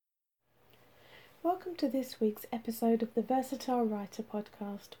Welcome to this week's episode of the Versatile Writer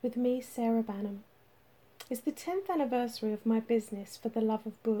podcast with me, Sarah Bannum. It's the 10th anniversary of my business for the love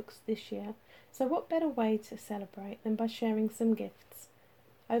of books this year, so what better way to celebrate than by sharing some gifts?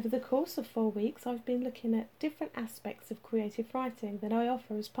 Over the course of 4 weeks, I've been looking at different aspects of creative writing that I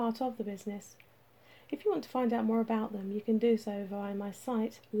offer as part of the business. If you want to find out more about them, you can do so via my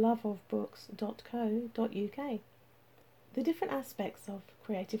site, loveofbooks.co.uk. The different aspects of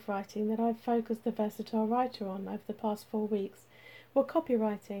creative writing that I've focused the Versatile Writer on over the past 4 weeks were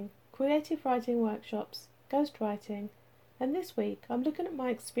copywriting, creative writing workshops, ghostwriting, and this week I'm looking at my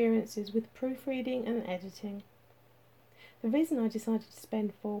experiences with proofreading and editing. The reason I decided to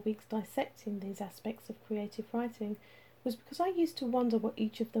spend 4 weeks dissecting these aspects of creative writing was because I used to wonder what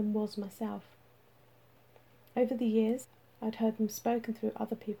each of them was myself. Over the years, I'd heard them spoken through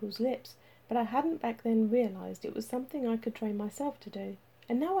other people's lips, but I hadn't back then realised it was something I could train myself to do,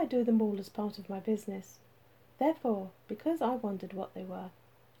 and now I do them all as part of my business. Therefore, because I wondered what they were,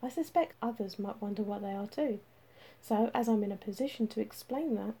 I suspect others might wonder what they are too. So, as I'm in a position to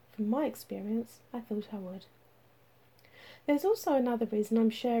explain that from my experience, I thought I would. There's also another reason I'm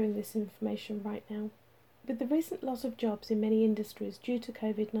sharing this information right now. With the recent loss of jobs in many industries due to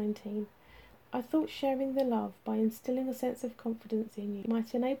COVID-19, I thought sharing the love by instilling a sense of confidence in you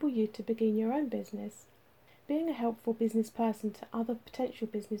might enable you to begin your own business. Being a helpful business person to other potential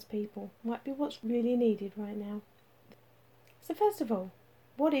business people might be what's really needed right now. So first of all,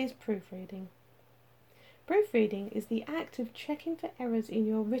 what is proofreading? Proofreading is the act of checking for errors in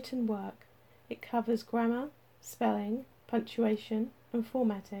your written work. It covers grammar, spelling, punctuation, and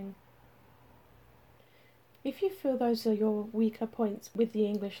formatting. If you feel those are your weaker points with the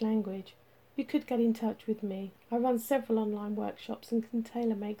English language, you could get in touch with me. I run several online workshops and can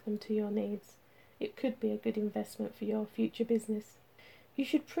tailor-make them to your needs. It could be a good investment for your future business. You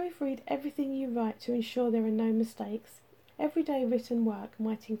should proofread everything you write to ensure there are no mistakes. Everyday written work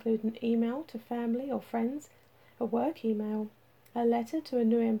might include an email to family or friends, a work email, a letter to a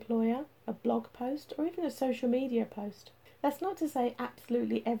new employer, a blog post, or even a social media post. That's not to say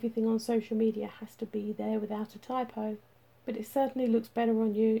absolutely everything on social media has to be there without a typo, but it certainly looks better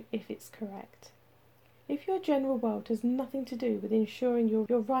on you if it's correct. If your general world has nothing to do with ensuring your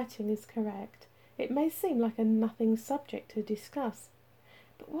writing is correct, it may seem like a nothing subject to discuss.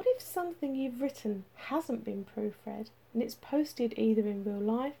 But what if something you've written hasn't been proofread and it's posted either in real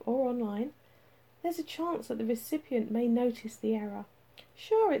life or online? There's a chance that the recipient may notice the error.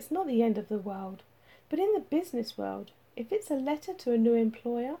 Sure, it's not the end of the world, but in the business world, if it's a letter to a new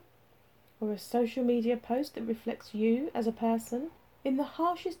employer, or a social media post that reflects you as a person, in the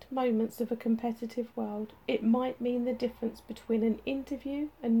harshest moments of a competitive world, it might mean the difference between an interview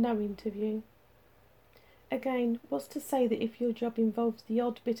and no interview. Again, what's to say that if your job involves the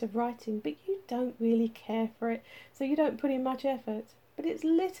odd bit of writing, but you don't really care for it, so you don't put in much effort, but it's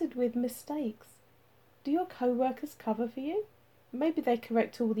littered with mistakes? Do your co-workers cover for you? Maybe they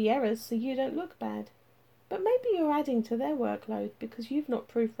correct all the errors so you don't look bad. But maybe you're adding to their workload because you've not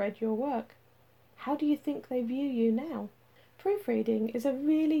proofread your work. How do you think they view you now? Proofreading is a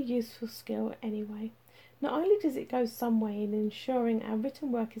really useful skill anyway. Not only does it go some way in ensuring our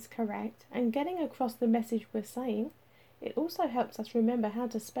written work is correct and getting across the message we're saying, it also helps us remember how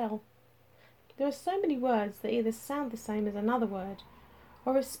to spell. There are so many words that either sound the same as another word,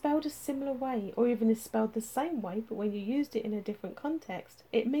 or are spelled a similar way, or even is spelled the same way, but when you used it in a different context,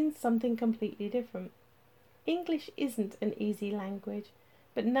 it means something completely different. English isn't an easy language,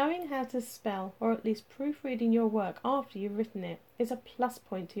 but knowing how to spell, or at least proofreading your work after you've written it, is a plus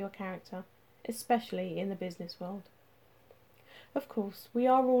point to your character, especially in the business world. Of course, we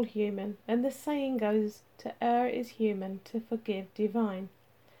are all human, and the saying goes, to err is human, to forgive divine.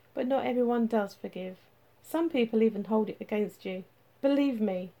 But not everyone does forgive. Some people even hold it against you. Believe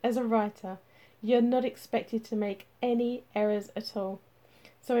me, as a writer, you're not expected to make any errors at all.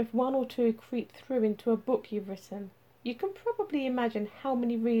 So if one or two creep through into a book you've written, you can probably imagine how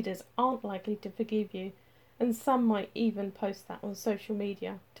many readers aren't likely to forgive you, and some might even post that on social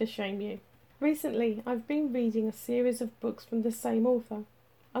media to shame you. Recently, I've been reading a series of books from the same author.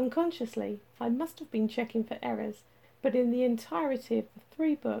 Unconsciously, I must have been checking for errors, but in the entirety of the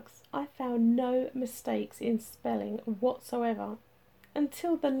 3 books, I found no mistakes in spelling whatsoever,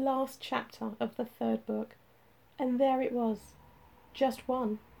 until the last chapter of the 3rd book, and there it was. Just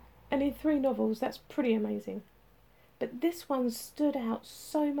one. And in 3 novels, that's pretty amazing. But this one stood out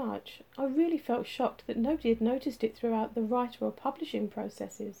so much, I really felt shocked that nobody had noticed it throughout the writer or publishing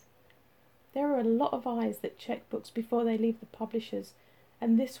processes. There are a lot of eyes that check books before they leave the publishers,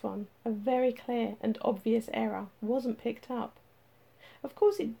 and this one, a very clear and obvious error, wasn't picked up. Of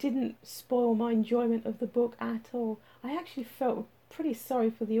course, it didn't spoil my enjoyment of the book at all. I actually felt pretty sorry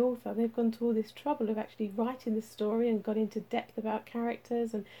for the author. They've gone to all this trouble of actually writing the story and got into depth about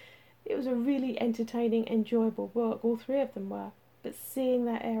characters, and it was a really entertaining, enjoyable book. All three of them were. But seeing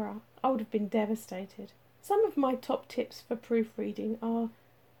that error, I would have been devastated. Some of my top tips for proofreading are: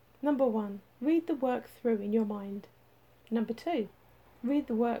 number 1, read the work through in your mind. Number 2, read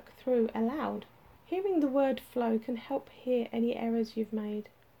the work through aloud. Hearing the word flow can help hear any errors you've made.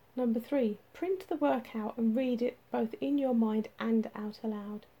 Number 3, print the work out and read it both in your mind and out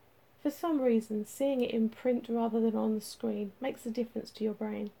aloud. For some reason, seeing it in print rather than on the screen makes a difference to your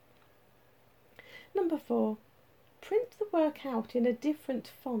brain. Number 4, print the work out in a different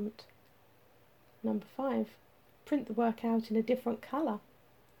font. Number 5, print the work out in a different colour.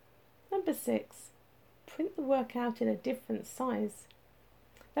 Number 6, print the work out in a different size.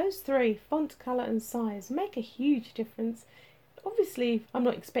 Those 3, font, colour and size, make a huge difference. Obviously, I'm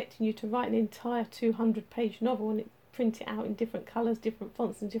not expecting you to write an entire 200-page novel and print it out in different colours, different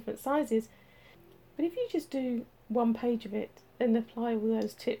fonts and different sizes. But if you just do one page of it and apply all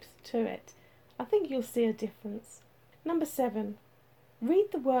those tips to it, I think you'll see a difference. Number 7,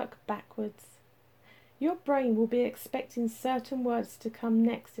 read the work backwards. Your brain will be expecting certain words to come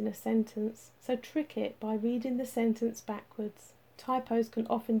next in a sentence, so trick it by reading the sentence backwards. Typos can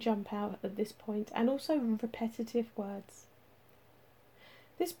often jump out at this point, and also repetitive words.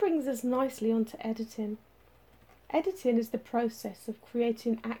 This brings us nicely onto editing. Editing is the process of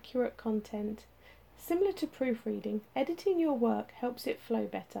creating accurate content. Similar to proofreading, editing your work helps it flow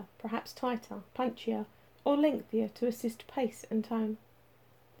better, perhaps tighter, punchier, or lengthier to assist pace and tone.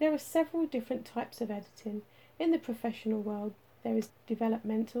 There are several different types of editing. In the professional world, there is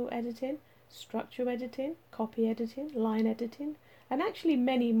developmental editing, structural editing, copy editing, line editing, and actually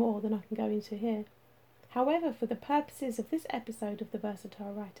many more than I can go into here. However, for the purposes of this episode of The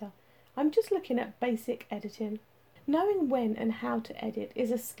Versatile Writer, I'm just looking at basic editing. Knowing when and how to edit is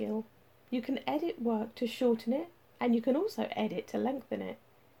a skill. You can edit work to shorten it, and you can also edit to lengthen it.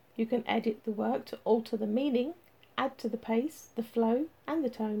 You can edit the work to alter the meaning, add to the pace, the flow, and the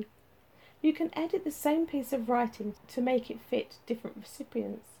tone. You can edit the same piece of writing to make it fit different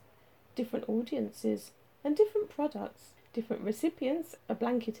recipients, different audiences, and different products. Different recipients, a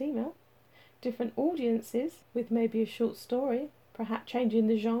blanket email. Different audiences, with maybe a short story, perhaps changing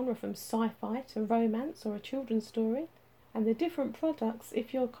the genre from sci-fi to romance or a children's story. And the different products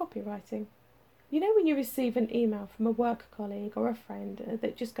if you're copywriting. You know when you receive an email from a work colleague or a friend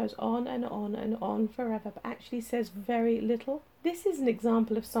that just goes on and on and on forever but actually says very little? This is an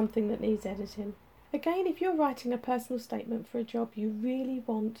example of something that needs editing. Again, if you're writing a personal statement for a job you really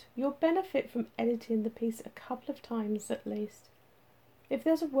want, you'll benefit from editing the piece a couple of times at least. If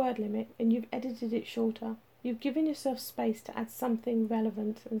there's a word limit and you've edited it shorter, you've given yourself space to add something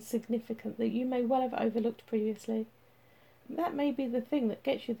relevant and significant that you may well have overlooked previously. That may be the thing that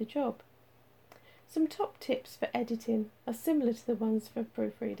gets you the job. Some top tips for editing are similar to the ones for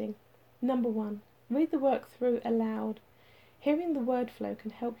proofreading. Number 1, read the work through aloud. Hearing the word flow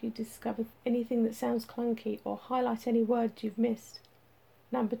can help you discover anything that sounds clunky or highlight any words you've missed.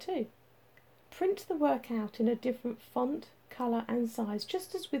 Number 2, print the work out in a different font, colour and size,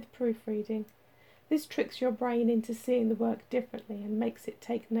 just as with proofreading. This tricks your brain into seeing the work differently and makes it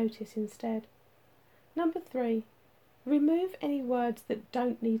take notice instead. Number 3, remove any words that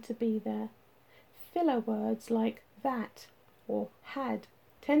don't need to be there. Filler words like that or had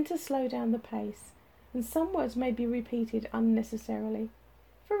tend to slow down the pace, and some words may be repeated unnecessarily.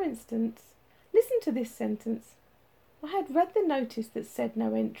 For instance, listen to this sentence. I had read the notice that said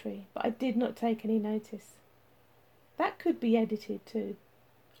no entry, but I did not take any notice. That could be edited too.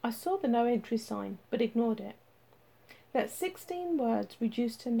 I saw the no entry sign, but ignored it. That's 16 words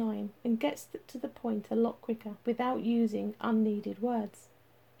reduced to 9 and gets to the point a lot quicker without using unneeded words.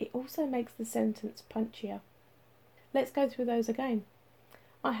 It also makes the sentence punchier. Let's go through those again.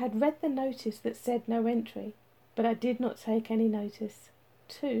 I had read the notice that said no entry, but I did not take any notice.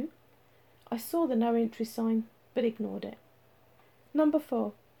 2. I saw the no entry sign, but ignored it. Number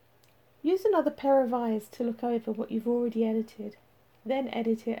 4. Use another pair of eyes to look over what you've already edited, then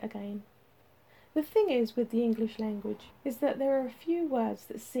edit it again. The thing is with the English language is that there are a few words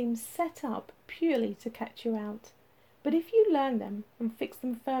that seem set up purely to catch you out. But if you learn them and fix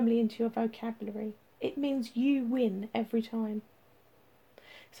them firmly into your vocabulary, it means you win every time.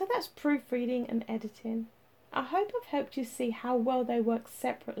 So that's proofreading and editing. I hope I've helped you see how well they work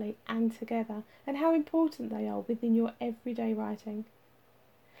separately and together, and how important they are within your everyday writing.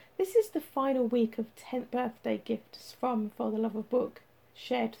 This is the final week of 10th birthday gifts from For the Love of Book,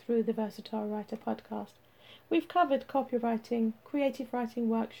 shared through the Versatile Writer podcast. We've covered copywriting, creative writing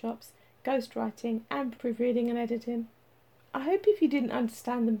workshops, ghostwriting, and proofreading and editing. I hope if you didn't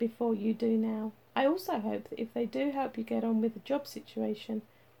understand them before, you do now. I also hope that if they do help you get on with the job situation,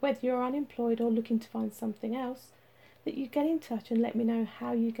 whether you're unemployed or looking to find something else, that you get in touch and let me know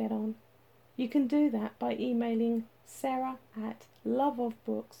how you get on. You can do that by emailing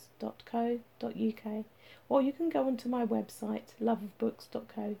sarah@loveofbooks.co.uk, or you can go onto my website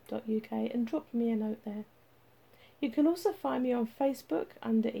loveofbooks.co.uk and drop me a note there. You can also find me on Facebook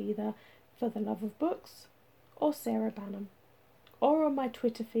under either For the Love of Books or Sarah Banham, or on my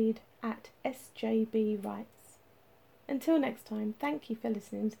Twitter feed @SJBWrites. Until next time, thank you for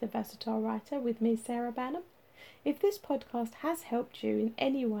listening to The Versatile Writer with me, Sarah Banham. If this podcast has helped you in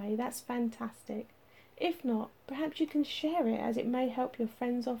any way, that's fantastic. If not, perhaps you can share it as it may help your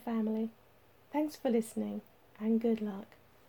friends or family. Thanks for listening, and good luck.